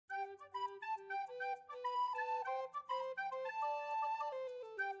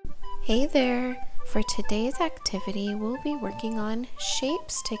Hey there! For today's activity, we'll be working on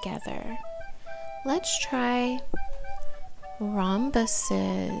shapes together. Let's try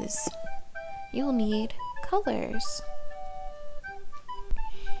rhombuses. You'll need colors.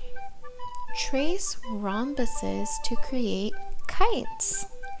 Trace rhombuses to create kites.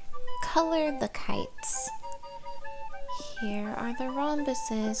 Color the kites. Here are the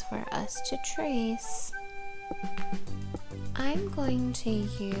rhombuses for us to trace. I'm going to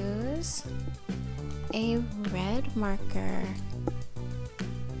use a red marker.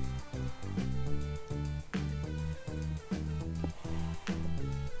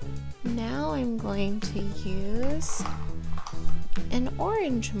 Now I'm going to use an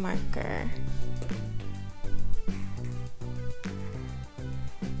orange marker.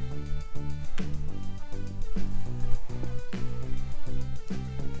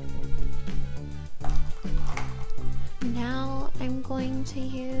 Now I'm going to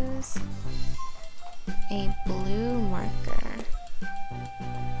use a blue marker.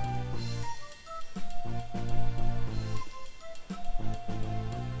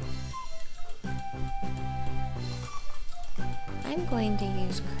 I'm going to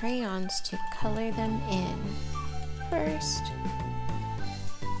use crayons to color them in. First,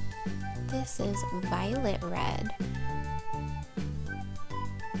 this is violet red.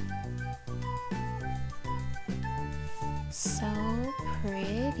 So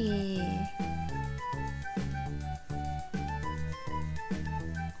pretty.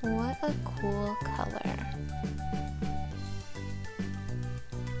 What a cool color.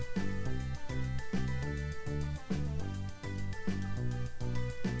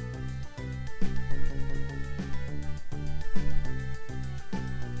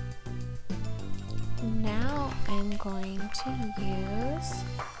 Now I'm going to use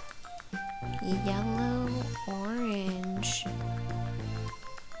yellow orange.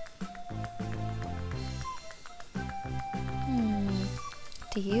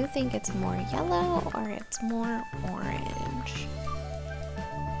 Do you think it's more yellow or it's more orange?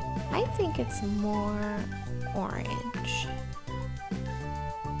 I think it's more orange.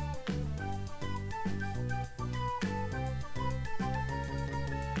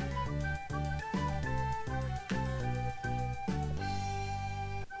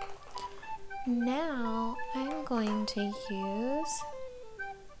 Now I'm going to use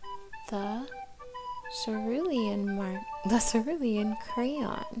the cerulean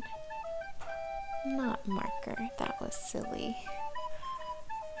crayon. Not marker, that was silly.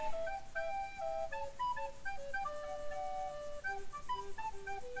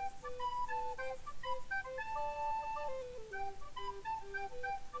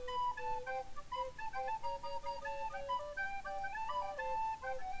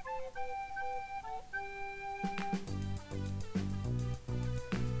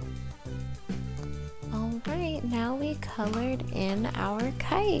 Alright, now we colored in our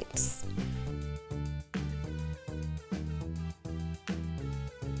kites.